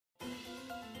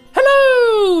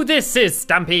this is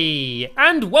Stampy,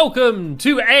 and welcome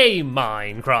to a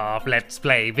Minecraft Let's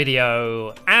Play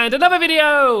video, and another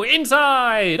video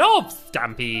inside of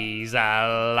Stampy's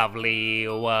lovely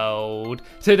world.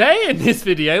 Today in this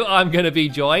video, I'm going to be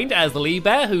joined as Lee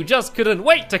Bear, who just couldn't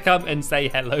wait to come and say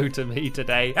hello to me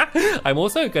today. I'm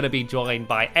also going to be joined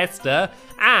by Esther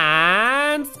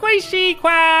and Squishy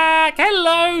Quack.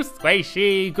 Hello,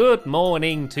 Squishy. Good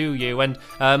morning to you. And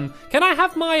can I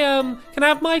have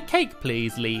my cake,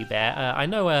 please, Lee Bear? I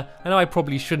know I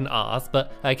probably shouldn't ask,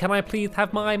 but can I please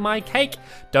have my cake?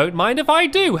 Don't mind if I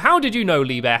do. How did you know,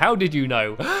 Lee Bear? How did you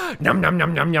know? Num num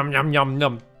num num num num num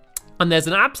num. And there's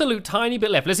an absolute tiny bit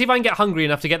left. Let's see if I can get hungry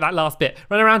enough to get that last bit.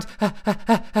 Run around.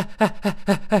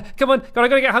 Come on,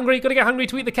 gotta get hungry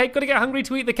to eat the cake, gotta get hungry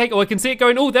to eat the cake. Oh, I can see it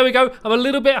going. Oh, there we go. I'm a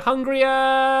little bit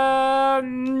hungrier.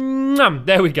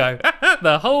 There we go.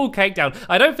 The whole cake down.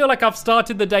 I don't feel like I've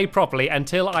started the day properly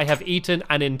until I have eaten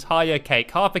an entire cake.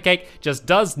 Half a cake just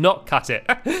does not cut it.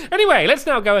 Anyway, let's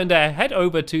now go and head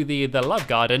over to the love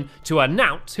garden to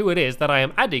announce who it is that I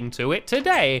am adding to it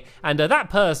today. And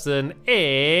that person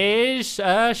is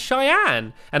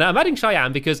Cheyenne. And I'm adding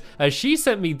Cheyenne because she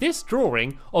sent me this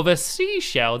drawing of a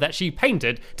seashell that she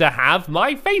painted to have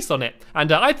my face on it.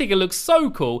 And I think it looks so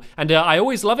cool. And I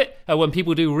always love it when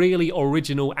people do really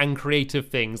original and creative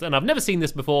things. And I've never seen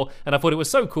this before, and I thought it was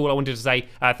so cool. I wanted to say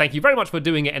thank you very much for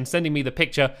doing it and sending me the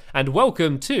picture. And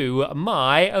welcome to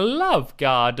my love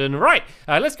garden. Right,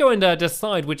 let's go and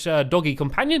decide which doggy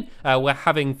companion we're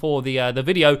having for the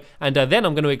video. And then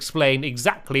I'm going to explain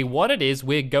exactly what it is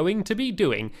we're going to be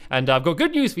doing. And I've got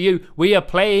good news for you. We are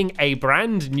playing a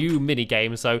brand new mini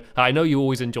game, so I know you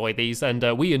always enjoy these,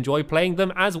 and we enjoy playing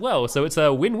them as well, so it's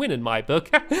a win-win in my book.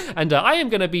 And I am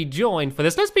going to be joined for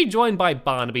this. Let's be joined by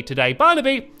Barnaby today.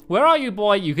 Barnaby, where are you,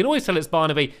 boy? You can always tell it's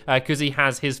Barnaby because he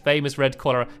has his famous red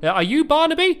collar. Are you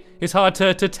Barnaby? It's hard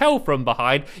to tell from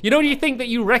behind. You know when you think that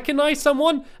you recognize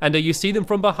someone and you see them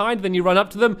from behind, then you run up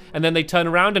to them and then they turn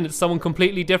around and it's someone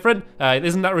completely different?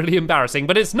 Isn't that really embarrassing?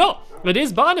 But it's not. It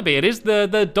is Barnaby. It is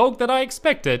the dog that I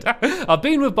expected. I've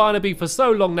been with Barnaby for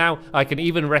so long now, I can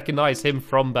even recognize him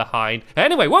from behind.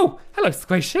 Anyway, whoa, hello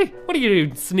Squishy. What are you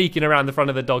doing sneaking around the front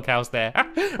of the doghouse there?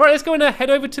 Right, let's go and head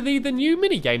over to the new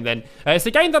mini game then. It's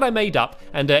a game that I made up,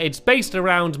 and it's based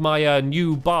around my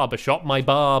new barber shop, my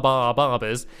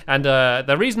barbers. And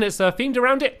the reason it's themed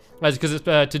around it is because it's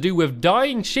to do with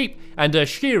dyeing sheep and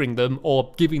shearing them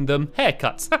or giving them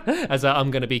haircuts, as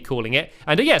I'm going to be calling it.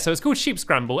 And yeah, so it's called Sheep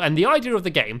Scramble, and the idea of the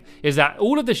game is that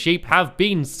all of the sheep have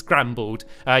been scrambled.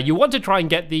 You want to try and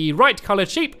get the right colored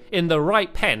sheep in the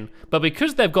right pen, but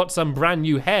because they've got some brand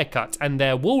new haircuts and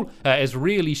their wool is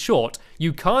really short,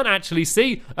 you can't actually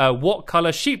see what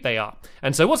color sheep they are.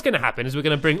 And so what's going to happen is we're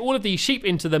going to bring all of these sheep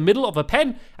into the middle of a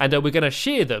pen, and we're going to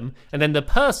shear them, and then the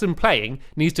person playing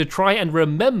needs to try and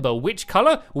remember which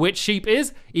color which sheep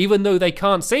is, even though they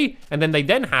can't see, and then they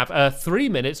then have 3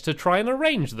 minutes to try and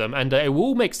arrange them, and it will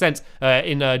all make sense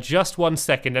in just 1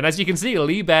 second. And as you can see,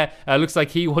 Lee Bear looks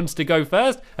like he wants to go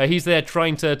first. He's there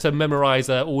trying to memorize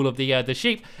all of the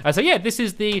sheep. So yeah, this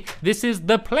is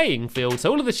the playing field.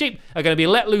 So all of the sheep are going to be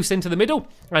let loose into the middle,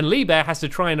 and Lee Bear has to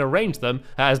try and arrange them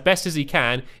as best as he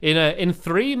can in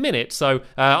 3 minutes. So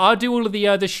I'll do all of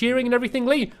the shearing and everything,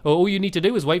 Lee. All you need to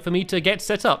do is wait for me to get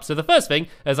set up. So the first thing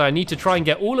is I need to try and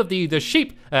get all of the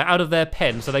sheep out of their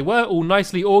pen. So they were all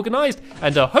nicely organized,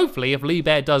 and hopefully if Lee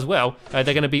Bear does well, they're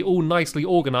going to be all nicely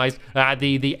organized at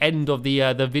the end of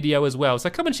the video as well. So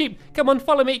come on, sheep, come on,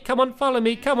 follow me, come on, follow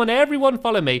me, come on, everyone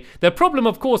follow me. The problem,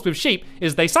 of course, with sheep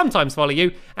is they sometimes follow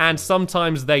you and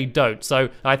sometimes they don't. So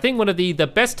I think one of the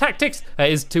best tactics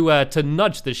is to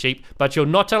nudge the sheep, but you're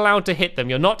not allowed to hit them.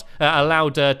 You're not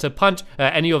allowed to punch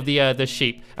any of the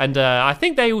sheep. And I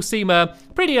think they all seem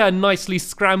pretty nicely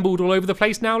scrambled all over the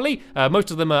place now, Lee.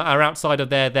 Most of them are outside of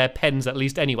their pens at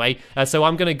least anyway. So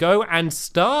I'm going to go and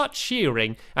start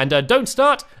shearing. And don't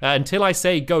start until I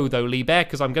say go though, Lee Bear,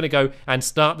 because I'm going to go and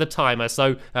start the timer.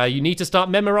 So you need to start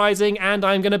memorizing, and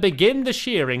I'm going to begin the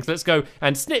shearing. So let's go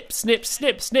and snip, snip,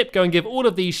 snip, snip. Go and give all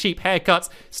of these sheep haircuts.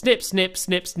 Snip, snip,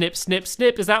 snip, snip, snip,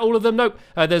 snip. Is that all of them? Nope.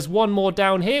 There's one more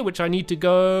down here, which I need to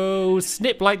go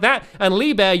snip like that. And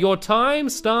Lee Bear, your time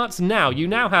starts now. You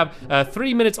now have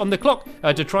 3 minutes on the clock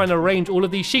to try and arrange all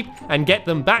of these sheep and get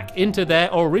them back into their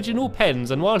original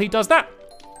pens. And while he does that,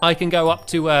 I can go up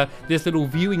to this little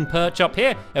viewing perch up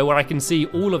here where I can see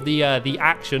all of the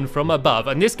action from above.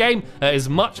 And this game is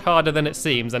much harder than it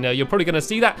seems, and you're probably going to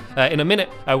see that in a minute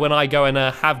when I go and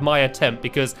have my attempt,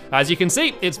 because as you can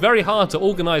see, it's very hard to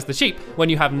organize the sheep when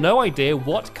you have no idea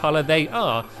what color they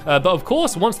are. But of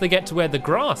course, once they get to where the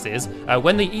grass is,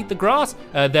 when they eat the grass,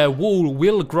 their wool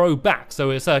will grow back.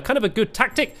 So it's kind of a good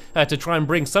tactic to try and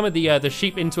bring some of the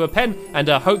sheep into a pen and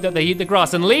hope that they eat the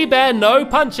grass. And Lee Bear, no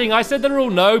punching. I said the rule,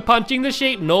 no punching the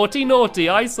sheep. Naughty, naughty.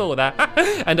 I saw that.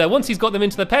 And once he's got them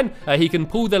into the pen, he can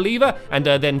pull the lever and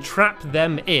then trap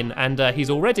them in. And he's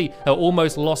already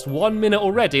almost lost 1 minute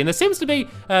already. And there seems to be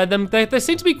they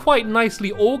seem to be quite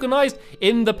nicely organized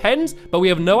in the pens, but we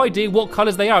have no idea what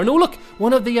colors they are. And oh look,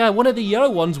 one of the yellow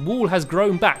ones' wool has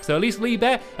grown back. So at least Lee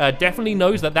Bear definitely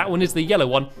knows that one is the yellow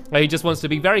one. He just wants to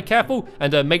be very careful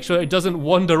and make sure it doesn't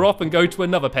wander off and go to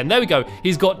another pen. There we go.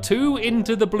 He's got 2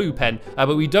 into the blue pen,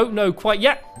 but we don't know quite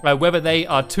yet whether they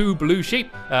are 2 blue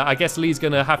sheep. I guess Lee's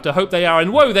gonna have to hope they are.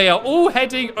 And whoa, they are all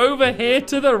heading over here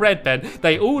to the red pen.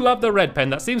 They all love the red pen.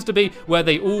 That seems to be where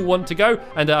they all want to go.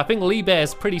 And I think Lee Bear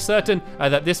is pretty certain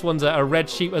that this one's a red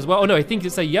sheep as well. Oh no, I think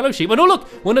it's a yellow sheep. And oh look,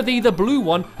 one of the blue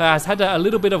one has had a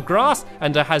little bit of grass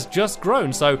and has just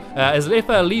grown. So as if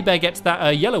Lee Bear gets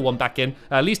that yellow one back in,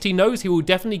 at least he knows he will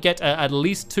definitely get at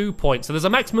least 2 points. So there's a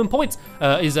maximum points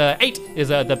is 8 is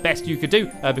the best you could do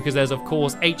because there's of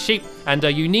course 8 sheep, and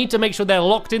you need to make sure they're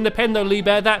locked in the pen though, Lee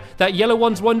Bear. That yellow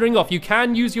one's wandering off. You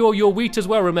can use your wheat as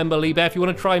well, remember, Lee Bear, if you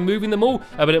want to try moving them all,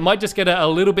 but it might just get a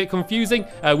little bit confusing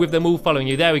with them all following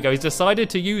you. There we go. He's decided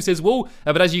to use his wool,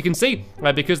 but as you can see,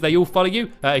 because they all follow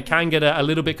you, it can get a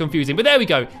little bit confusing. But there we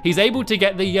go. He's able to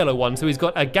get the yellow one, so he's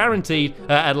got a guaranteed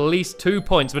at least 2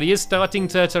 points. But he is starting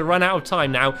to run out of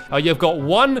time now. You've got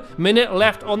 1 minute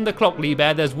left on the clock, Lee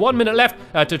Bear. There's 1 minute left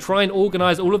to try and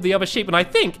organize all of the other sheep, and I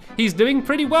think he's doing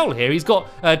pretty well here. He's got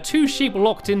 2 sheep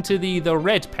locked into the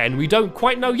red pen. We don't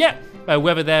quite know yet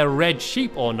whether they're red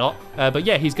sheep or not, but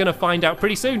yeah, he's going to find out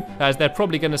pretty soon, as they're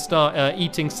probably going to start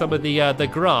eating some of the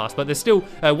grass. But there's still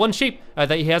 1 sheep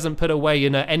that he hasn't put away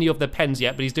in any of the pens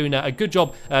yet, but he's doing a good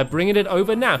job bringing it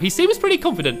over now. He seems pretty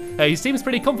confident.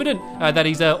 That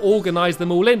he's organized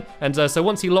them all in, and so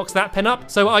once he locks that pen up.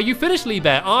 So are you finished, Lee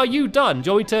Bear? Are you done?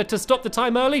 Do you want me to stop the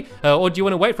time early, or do you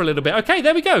want to wait for a little bit? Okay,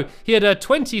 there we go. He had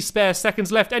 20 spare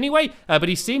seconds left anyway, but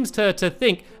he seems to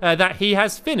think that he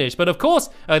has finished. But of course,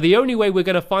 the only way we're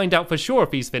going to find out for sure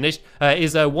if he's finished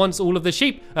is once all of the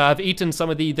sheep have eaten some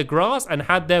of the grass and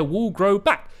had their wool grow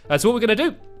back. So what we're going to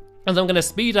do, and I'm going to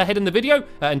speed ahead in the video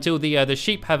until the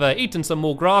sheep have eaten some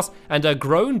more grass and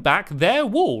grown back their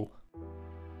wool.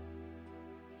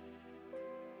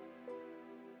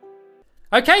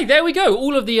 Okay, there we go.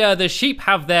 All of the sheep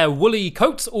have their woolly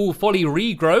coats all fully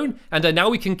regrown, and now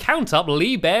we can count up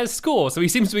Lee Bear's score. So he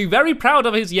seems to be very proud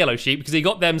of his yellow sheep because he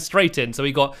got them straight in. So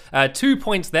he got 2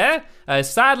 points there.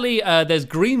 Sadly, there's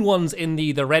green ones in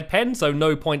the red pen, so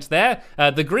no points there.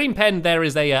 The green pen, there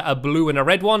is a blue and a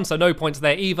red one, so no points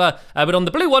there either. But on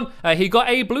the blue one, he got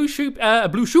a blue sheep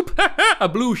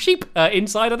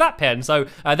inside of that pen. So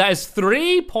that is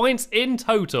 3 points in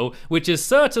total, which is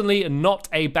certainly not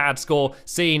a bad score,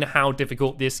 seeing how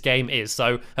difficult this game is.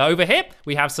 So over here,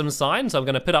 we have some signs. So I'm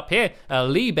going to put up here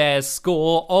Lee Bear's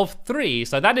score of 3.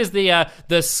 So that is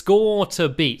the score to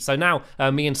beat. So now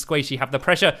me and Squishy have the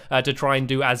pressure to try and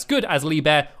do as good as Lee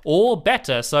Bear or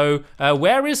better. So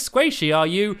where is Squishy? Are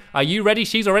you ready?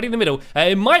 She's already in the middle.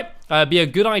 It might be a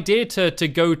good idea to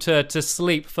go to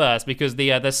sleep first, because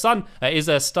the sun is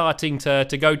starting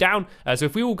to go down. So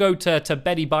if we all go to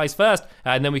Betty Buys first,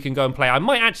 and then we can go and play. I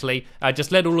might actually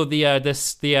just let all of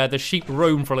the sheep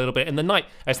roam for a little bit in the night.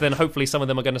 So then hopefully some of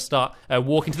them are going to start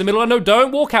walking to the middle. Oh no,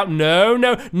 don't walk out. No.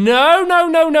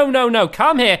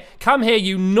 Come here,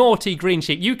 you naughty green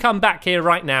sheep. You come back here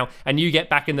right now, and you get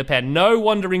back in the pen. No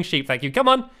wandering sheep, thank you. Come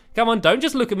on, don't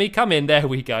just look at me. Come in. There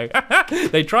we go.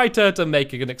 They tried to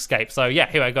make an escape. So yeah,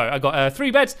 here I go. I got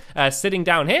 3 beds sitting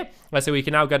down here. So we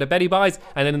can now go to Betty Buys,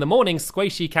 and then in the morning,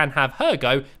 Squishy can have her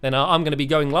go. Then I'm going to be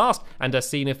going last and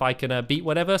seeing if I can beat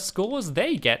whatever scores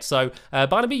they get. So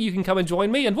Barnaby, you can come and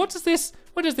join me. And what does this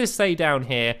say down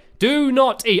here? Do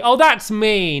not eat. Oh, that's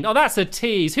mean. Oh, that's a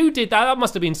tease. Who did that? That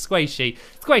must have been Squishy.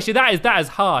 Squishy, that is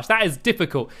harsh. That is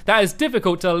difficult. That is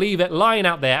difficult to leave it lying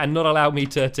out there and not allow me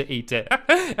to eat it.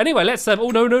 Anyway, let's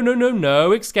oh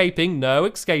no escaping.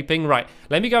 Right,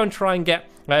 let me go and try and get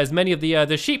as many of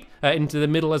the sheep into the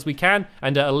middle as we can,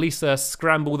 and at least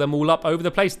scramble them all up over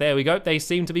the place. There we go. They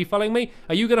seem to be following me.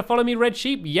 Are you going to follow me, red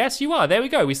sheep? Yes, you are. There we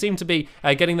go. We seem to be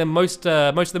getting them most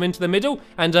of them into the middle.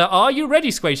 And are you ready,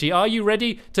 Squishy? Are you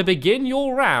ready to begin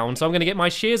your round? So I'm going to get my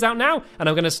shears out now, and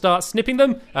I'm going to start snipping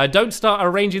them. Don't start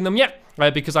arranging them yet.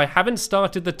 Because I haven't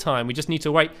started the time. We just need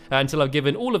to wait until I've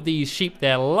given all of these sheep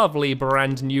their lovely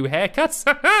brand new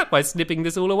haircuts by snipping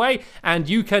this all away. And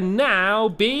you can now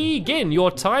begin. Your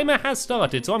timer has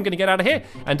started. So I'm going to get out of here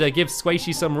and give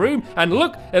Squishy some room. And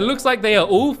look, it looks like they are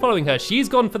all following her. She's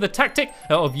gone for the tactic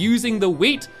of using the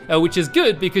wheat, which is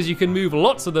good because you can move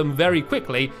lots of them very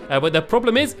quickly. But the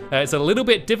problem is it's a little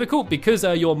bit difficult because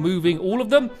you're moving all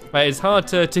of them. It's hard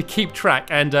to keep track.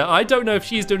 And I don't know if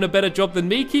she's doing a better job than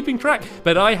me keeping track,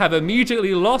 but I have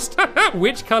immediately lost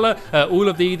which color all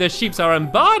of the sheeps are. And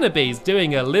Barnaby's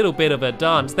doing a little bit of a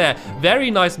dance there.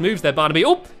 Very nice moves there, Barnaby.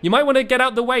 Oh, you might want to get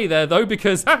out the way there though,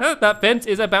 because that fence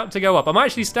is about to go up. I might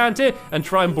actually stand here and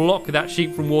try and block that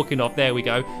sheep from walking off. There we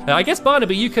go. I guess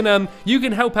Barnaby, you can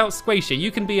help out Squishy.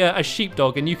 You can be a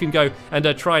sheepdog and you can go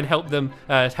and try and help them,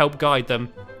 help guide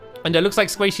them. And it looks like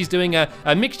Squishy's doing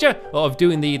a mixture of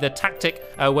doing the tactic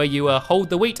where you hold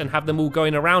the wheat and have them all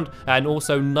going around, and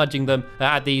also nudging them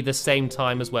at the same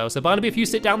time as well. So Barnaby, if you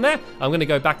sit down there, I'm going to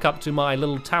go back up to my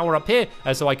little tower up here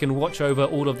so I can watch over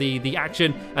all of the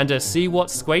action and see what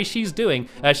Squishy's doing.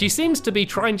 She seems to be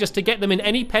trying just to get them in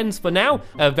any pens for now,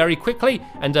 very quickly,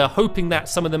 and hoping that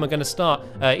some of them are going to start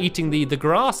eating the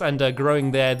grass and growing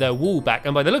their wool back.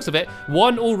 And by the looks of it,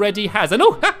 one already has. And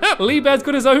oh, Lee Bear's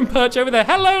got his own perch over there.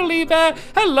 Hello, Lee Bear.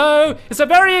 Hello. It's a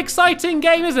very exciting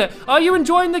game, isn't it? Are you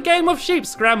enjoying the game of Sheep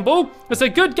Scramble? It's a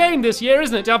good game this year,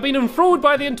 isn't it? I've been enthralled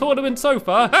by the tournament so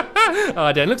far.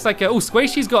 Oh, dear. It looks like,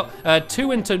 Squishy's got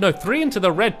 3 into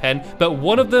the red pen, but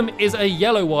one of them is a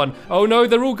yellow one. Oh no,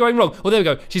 they're all going wrong. Oh, there we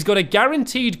go. She's got a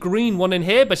guaranteed green one in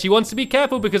here, but she wants to be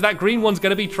careful because that green one's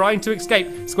going to be trying to escape.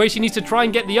 Squishy needs to try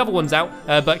and get the other ones out,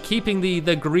 but keeping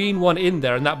the green one in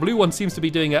there, and that blue one seems to be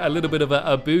doing a little bit of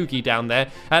a boogie down there.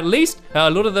 At least a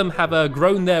lot of them have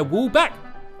grown their wool back.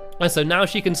 And so now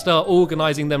she can start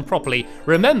organizing them properly.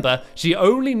 Remember, she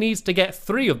only needs to get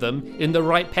 3 of them in the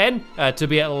right pen to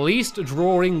be at least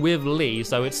drawing with Lee.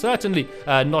 So it's certainly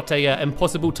not a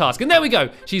impossible task. And there we go.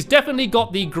 She's definitely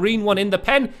got the green one in the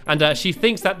pen, and she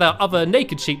thinks that the other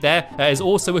naked sheep there is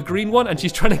also a green one, and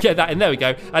she's trying to get that in. There we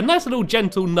go. A nice little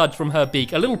gentle nudge from her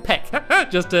beak, a little peck,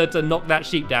 just to knock that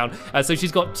sheep down. So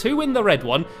she's got 2 in the red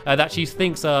one that she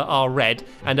thinks are red,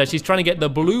 and she's trying to get the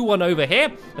blue one over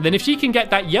here. And then if she can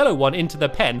get that yellow one into the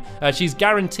pen, she's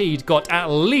guaranteed got at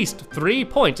least 3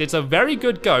 points. It's a very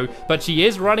good go, but she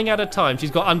is running out of time. She's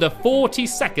got under 40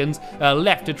 seconds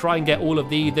left to try and get all of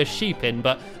the sheep in.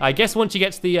 But I guess once she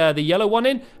gets the yellow one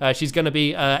in, she's going to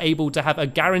be able to have a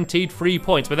guaranteed 3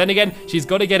 points. But then again, she's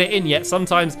got to get it in yet.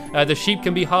 Sometimes the sheep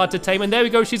can be hard to tame. And there we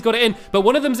go, she's got it in. But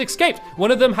one of them's escaped.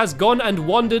 One of them has gone and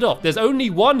wandered off. There's only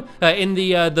one in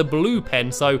the blue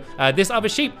pen. So this other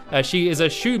sheep, she is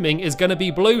assuming is going to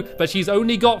be blue, but she's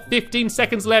only got 15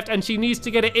 seconds left, and she needs to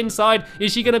get it inside.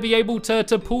 Is she going to be able to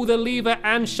pull the lever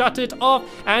and shut it off?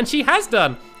 And she has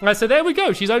done. So there we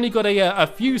go. She's only got a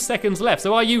few seconds left.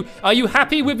 So are you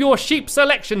happy with your sheep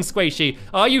selection, Squishy?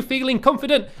 Are you feeling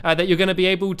confident that you're going to be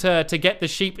able to get the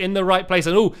sheep in the right place?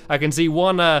 And oh, I can see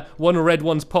one red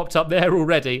one's popped up there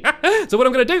already. So what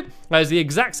I'm going to do is the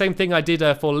exact same thing I did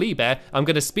for Lee Bear. I'm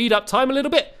going to speed up time a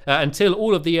little bit until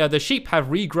all of the sheep have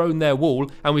regrown their wool,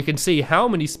 and we can see how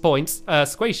many points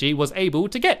Squishy was able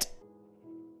to get.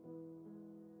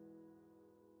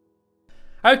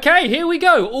 Okay, here we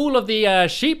go. All of the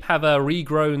sheep have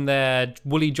regrown their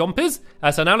woolly jumpers.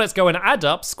 So now let's go and add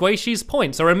up Squishy's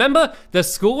points. So remember, the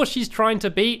score she's trying to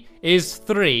beat is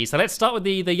 3. So let's start with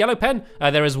the yellow pen.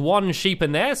 There is 1 sheep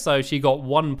in there, so she got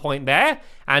 1 point there.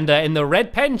 And in the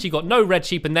red pen, she got no red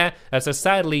sheep in there, so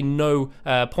sadly no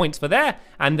points for there.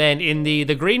 And then in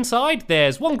the green side,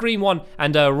 there's 1 green one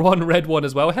and 1 red one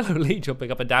as well. Hello, Lee,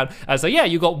 jumping up and down. So yeah,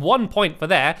 you got 1 point for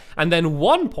there, and then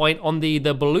 1 point on the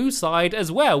blue side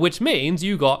as well, which means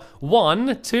you got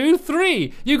 1, 2,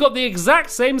 3. You got the exact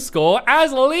same score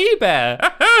as Lee Bear.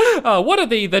 What are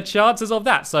the chances of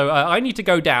that? So I need to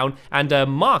go down and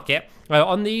mark it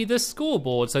on the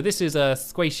scoreboard. So this is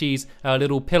Squishy's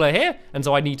little pillar here, and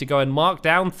so I need to go and mark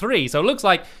down 3. So it looks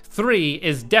like 3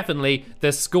 is definitely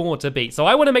the score to beat. So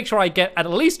I want to make sure I get at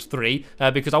least 3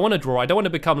 because I want to draw. I don't want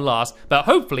to become last, but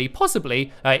hopefully,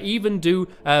 possibly, even do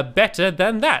better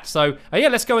than that. So yeah,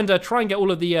 let's go and try and get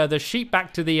all of the sheep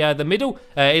back to the middle.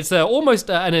 It's almost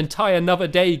an entire another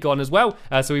day gone as well,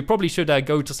 so we probably should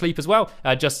go to sleep as well,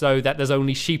 just so that there's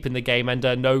only sheep in the game and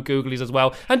no googlies as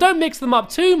well. And don't mix them up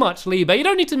too much, Liebe. You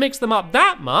don't need to mix them up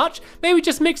that much. Maybe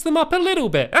just mix them up a little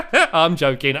bit. I'm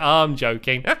joking.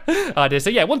 So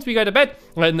yeah, once we go to bed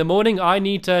in the morning, I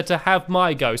need to have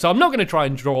my go. So I'm not going to try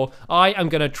and draw. I am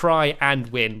going to try and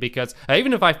win, because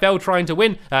even if I failed trying to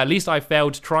win, at least I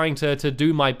failed trying to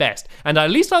do my best. And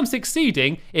at least I'm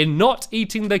succeeding in not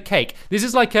eating the cake. This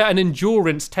is like an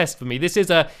endurance test for me. This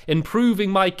is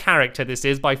improving my character, this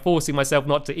is, by forcing myself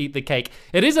not to eat the cake.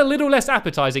 It is a little less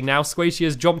appetizing now. Squishy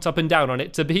has jumped up and down on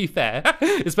it, to be fair.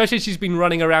 Especially she's been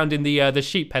running around in the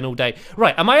sheep pen all day.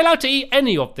 Right, am I allowed to eat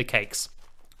any of the cakes?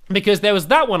 Because there was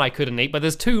that one I couldn't eat, but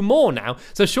there's 2 more now.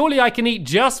 So surely I can eat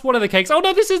just one of the cakes. Oh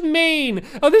no, this is mean.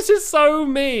 Oh, this is so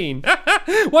mean.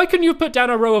 Why couldn't you put down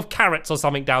a row of carrots or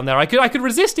something down there? I could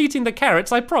resist eating the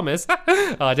carrots, I promise.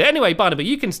 Anyway, Barnaby,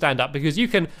 you can stand up because you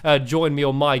can join me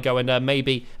on my go and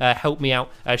maybe help me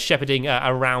out shepherding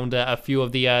around a few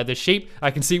of the sheep.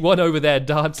 I can see one over there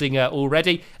dancing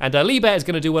already. And Liebe is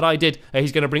going to do what I did.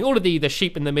 He's going to bring all of the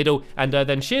sheep in the middle and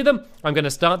then shear them. I'm going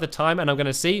to start the time and I'm going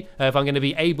to see if I'm going to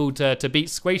be able to beat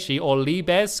Squishy or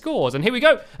Liebe's scores. And here we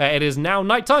go. It is now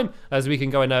nighttime, as we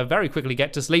can go and very quickly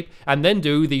get to sleep and then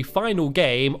do the final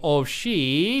game of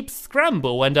Sheep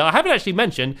Scramble. And I haven't actually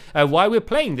mentioned why we're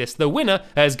playing this. The winner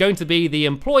is going to be the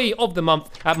Employee of the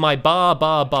Month at my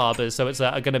Barbers. So it's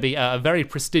going to be a very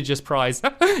prestigious prize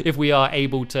if we are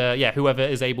able to, whoever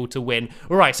is able to win.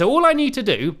 All right, so all I need to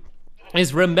do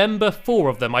is remember 4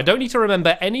 of them. I don't need to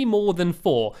remember any more than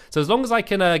 4. So as long as I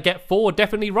can get 4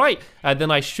 definitely right, then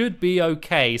I should be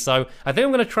okay. So I think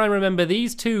I'm going to try and remember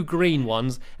these 2 green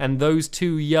ones and those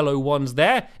 2 yellow ones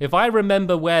there. If I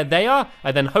remember where they are,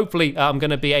 then hopefully I'm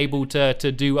going to be able to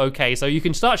do okay. So you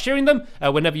can start shearing them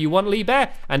whenever you want, Liebe,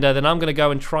 and then I'm going to go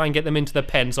and try and get them into the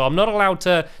pen. So I'm not allowed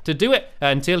to do it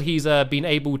until he's been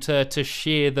able to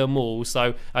shear them all.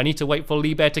 So I need to wait for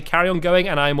Liebe to carry on going,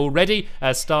 and I'm already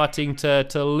starting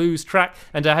to lose track.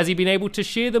 And has he been able to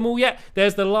shear them all yet?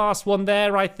 There's the last one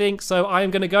there, I think. So I am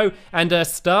going to go and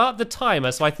start the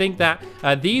timer. So I think that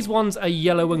these ones are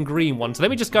yellow and green ones. So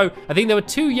let me just go. I think there were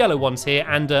 2 yellow ones here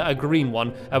and a green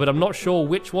one, but I'm not sure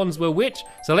which ones were which.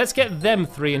 So let's get them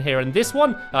 3 in here. And this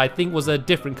one I think was a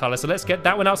different color. So let's get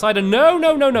that one outside. And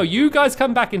no, you guys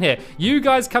come back in here.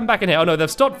 Oh no, they've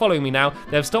stopped following me now.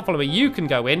 They've stopped following me. You can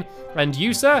go in. And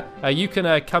you, sir, you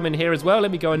can come in here as well.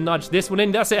 Let me go and nudge this one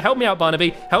in. That's it. Help me out, Barnaby.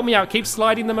 Help me out. Keep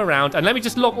sliding them around. And let me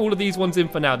just lock all of these ones in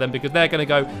for now then, because they're going to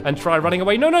go and try running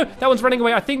away. No, that one's running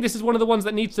away. I think this is one of the ones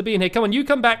that needs to be in here. Come on, you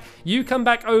come back. You come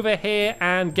back over here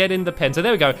and get in the pen. So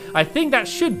there we go. I think that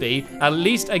should be at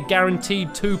least a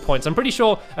guaranteed 2 points. I'm pretty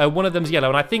sure one of them's yellow.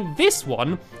 And I think this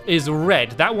one is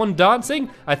red. That one dancing,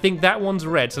 I think that one's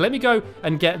red. So let me go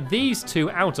and get these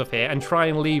 2 out of here and try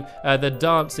and leave the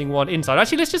dancing one inside.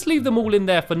 Actually, let's just leave them all in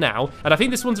there for now. And I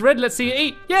think this one's red. Let's see it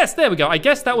eat. Yes, there we go. I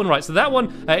guessed that one right. So that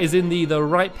one is in the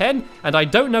right pen, and I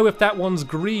don't know if that one's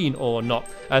green or not.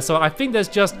 So I think there's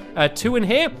just 2 in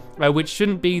here, which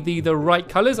shouldn't be the right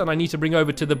colors, and I need to bring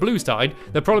over to the blue side.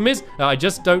 The problem is I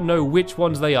just don't know which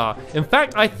ones they are. In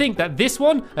fact, I think that this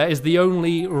one is the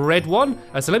only red one.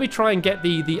 So let me try and get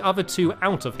the other 2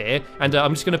 out of here, and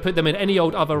I'm just going to put them in any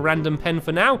old other random pen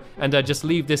for now, and just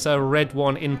leave this red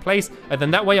one in place, and then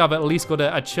that way I've at least got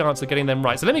a chance of getting them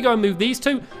right. So let me go and move these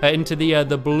 2 into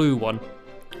the blue one.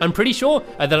 I'm pretty sure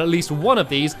that at least one of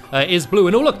these is blue.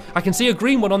 And oh look, I can see a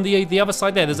green one on the other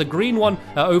side there. There's a green one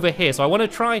over here. So I want to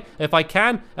try, if I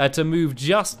can, to move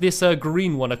just this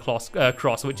green one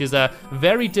across, which is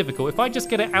very difficult. If I just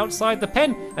get it outside the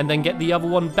pen and then get the other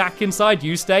one back inside,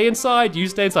 you stay inside, you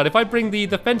stay inside. If I bring the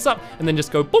fence up and then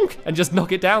just go bonk and just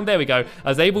knock it down, there we go. I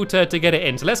was able to get it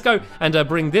in. So let's go and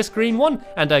bring this green one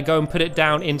and go and put it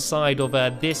down inside of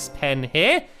this pen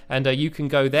here. And you can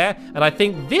go there. And I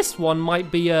think this one might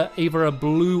be either a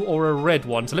blue or a red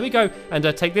one. So let me go and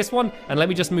take this one, and let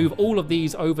me just move all of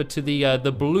these over to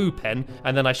the blue pen,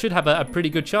 and then I should have a pretty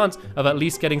good chance of at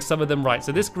least getting some of them right.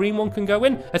 So this green one can go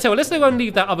in. I tell you what, let's go and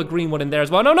leave that other green one in there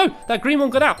as well. No, that green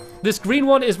one got out. This green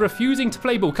one is refusing to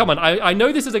play ball. Come on, I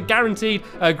know this is a guaranteed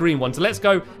green one. So let's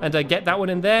go and get that one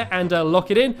in there and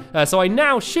lock it in. So I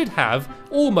now should have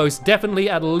almost definitely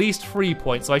at least 3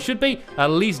 points. So I should be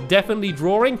at least definitely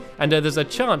drawing, and there's a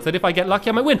chance that if I get lucky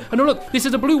I might win. Oh no, look, this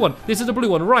is a blue one. This is a blue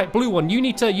one. Right, blue one. You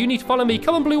need to follow me.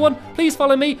 Come on, blue one. Please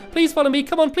follow me. Please follow me.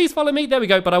 Come on, please follow me. There we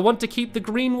go. But I want to keep the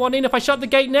green one in. If I shut the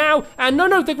gate now, and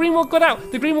no, the green one got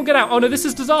out. The green one got out. Oh no, this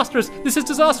is disastrous. This is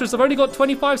disastrous. I've only got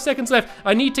 25 seconds left.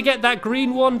 I need to get that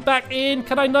green one back in.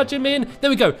 Can I nudge him in? There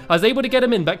we go. I was able to get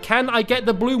him in, but can I get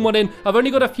the blue one in? I've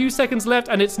only got a few seconds left,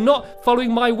 and it's not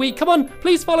following my week. Come on,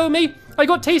 please follow me. I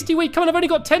got Tasty Wheat. Come on, I've only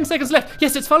got 10 seconds left.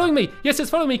 Yes, it's following me. Yes, it's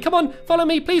following me. Come on, follow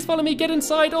me. Please follow me. Get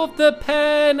inside of the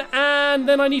pen. And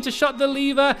then I need to shut the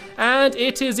lever. And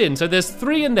it is in. So there's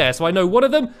 3 in there. So I know one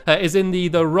of them is in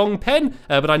the wrong pen.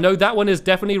 But I know that one is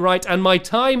definitely right. And my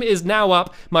time is now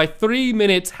up. My 3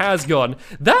 minutes has gone.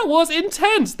 That was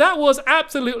intense. That was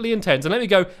absolutely intense. And let me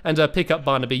go and pick up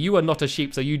Barnaby. You are not a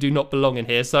sheep, so you do not belong in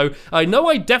here. So I know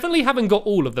I definitely haven't got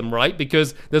all of them right,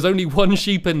 because there's only 1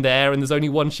 sheep in there, and there's only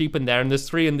 1 sheep in there, and there's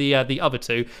 3 in the other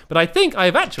 2. But I think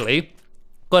I've actually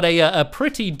got a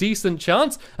pretty decent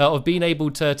chance of being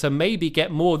able to maybe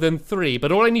get more than 3.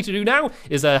 But all I need to do now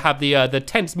is have the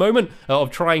tense moment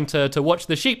of trying to watch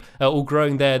the sheep all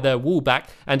growing their wool back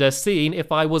and seeing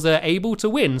if I was able to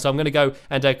win. So I'm going to go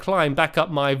and climb back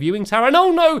up my viewing tower. And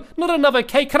oh no, not another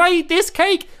cake. Can I eat this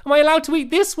cake? Am I allowed to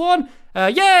eat this one?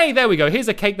 Yay, there we go. Here's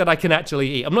a cake that I can actually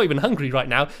eat. I'm not even hungry right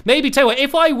now. Maybe, tell you what,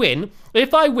 if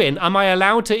I win, am I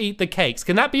allowed to eat the cakes?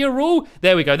 Can that be a rule?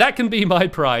 There we go. That can be my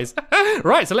prize.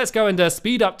 Right, so let's go and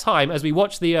speed up time as we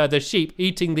watch the sheep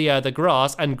eating the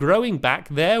grass and growing back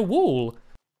their wool.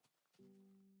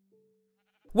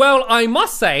 Well, I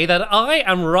must say that I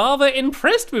am rather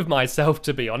impressed with myself,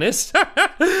 to be honest.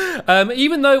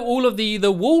 Even though all of the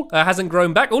wool hasn't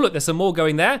grown back. Oh, look, there's some more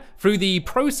going there. Through the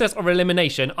process of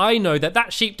elimination, I know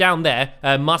that sheep down there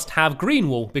must have green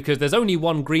wool, because there's only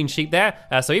 1 green sheep there.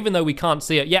 So even though we can't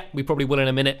see it yet, we probably will in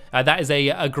a minute, that is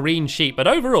a green sheep. But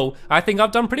overall, I think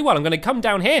I've done pretty well. I'm going to come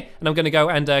down here and I'm going to go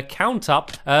and count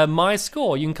up my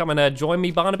score. You can come and join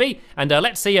me, Barnaby, and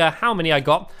let's see how many I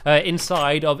got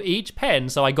inside of each pen.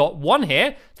 So I got 1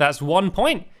 here, that's 1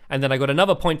 point. And then I got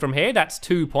another point from here, that's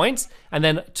 2 points. And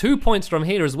then 2 points from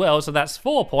here as well, so that's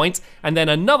 4 points. And then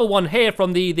another one here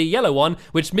from the yellow one,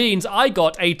 which means I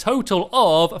got a total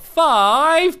of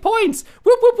 5 points.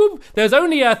 Whoop, whoop, whoop. There's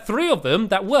only 3 of them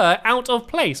that were out of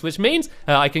place, which means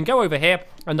I can go over here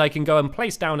and I can go and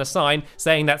place down a sign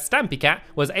saying that Stampy Cat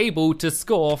was able to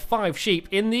score 5 sheep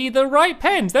in the right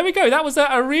pens. There we go. That was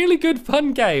a really good,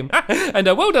 fun game. And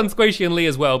well done, Squishy and Lee,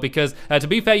 as well, because to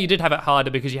be fair, you did have it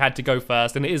harder because you had to go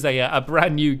first, and it is a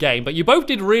brand new game. But you both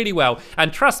did really well.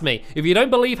 And trust me, if you don't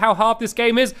believe how hard this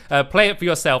game is, play it for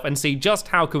yourself and see just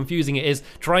how confusing it is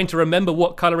trying to remember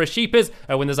what color a sheep is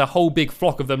when there's a whole big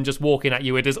flock of them just walking at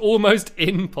you. It is almost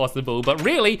impossible, but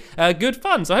really good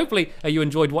fun. So hopefully you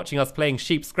enjoyed watching us playing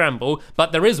Sheep Scramble.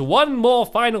 But there is one more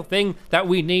final thing that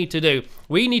we need to do.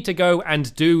 We need to go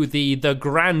and do the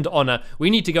grand honor. We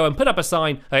need to go and put up a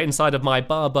sign inside of my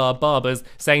Barbers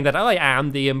saying that I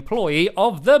am the employee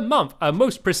of the month, a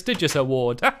most prestigious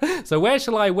award. So where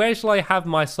shall I have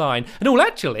my sign? And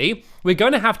actually, we're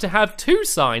going to have 2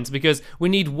 signs, because we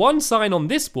need 1 sign on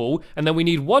this wall and then we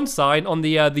need 1 sign on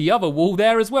the other wall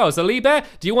there as well. So Lee Bear,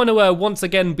 do you want to once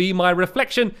again be my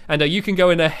reflection? And you can go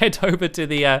and head over to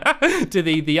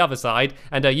the other side,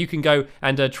 and you can go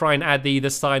and try and add the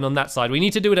sign on that side. We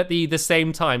need to do it at the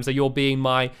same time, so you're being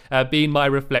my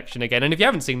reflection again. And if you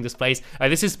haven't seen this place,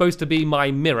 this is supposed to be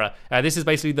my mirror. This is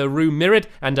basically the room mirrored,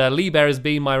 and Lee Bear is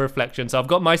being my reflection. So I've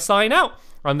got my sign out.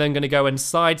 I'm then going to go and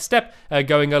sidestep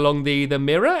going along the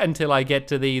mirror until I get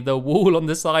to the wall on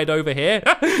the side over here.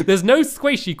 There's no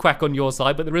Squishy Quack on your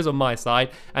side, but there is on my side.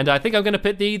 And I think I'm going to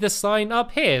put the sign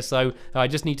up here. So I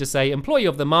just need to say Employee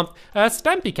of the Month,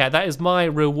 Stampy Cat. That is my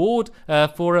reward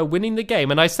for winning the game.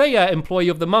 And I say Employee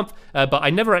of the Month, but I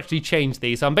never actually change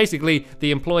these. So I'm basically the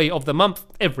Employee of the Month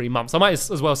every month. So I might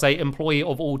as well say Employee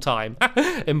of all time.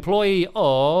 Employee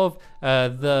of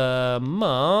the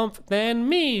month, then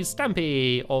me,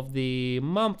 Stampy of the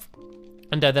month.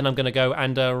 And then I'm going to go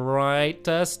and write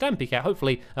Stampy Cat.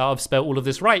 Hopefully I've spelled all of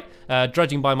this right.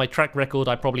 Judging by my track record,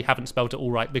 I probably haven't spelled it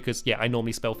all right, because, yeah, I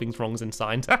normally spell things wrong in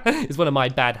signs. It's one of my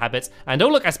bad habits. And, oh,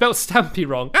 look, I spelled Stampy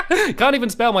wrong. Can't even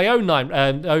spell my own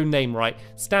name right.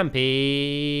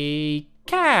 Stampy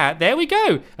Cat. There we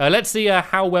go. Let's see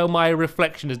how well my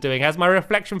reflection is doing. Has my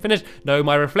reflection finished? No,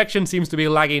 my reflection seems to be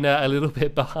lagging a little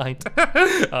bit behind.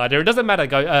 It doesn't matter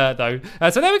though.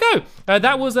 So there we go.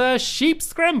 That was a Sheep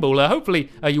Scramble. Hopefully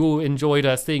you all enjoyed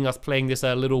seeing us playing this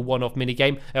little one-off mini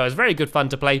game. It was very good fun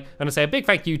to play. And I say a big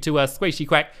thank you to Squishy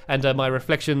Quack and my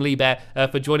reflection Lee Bear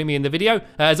for joining me in the video.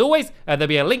 As always, there'll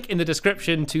be a link in the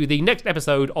description to the next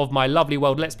episode of my Lovely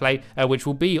World Let's Play, which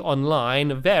will be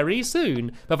online very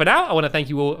soon. But for now, I want to thank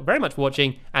you all very much for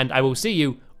watching, and I will see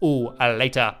you all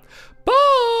later.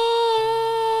 Bye!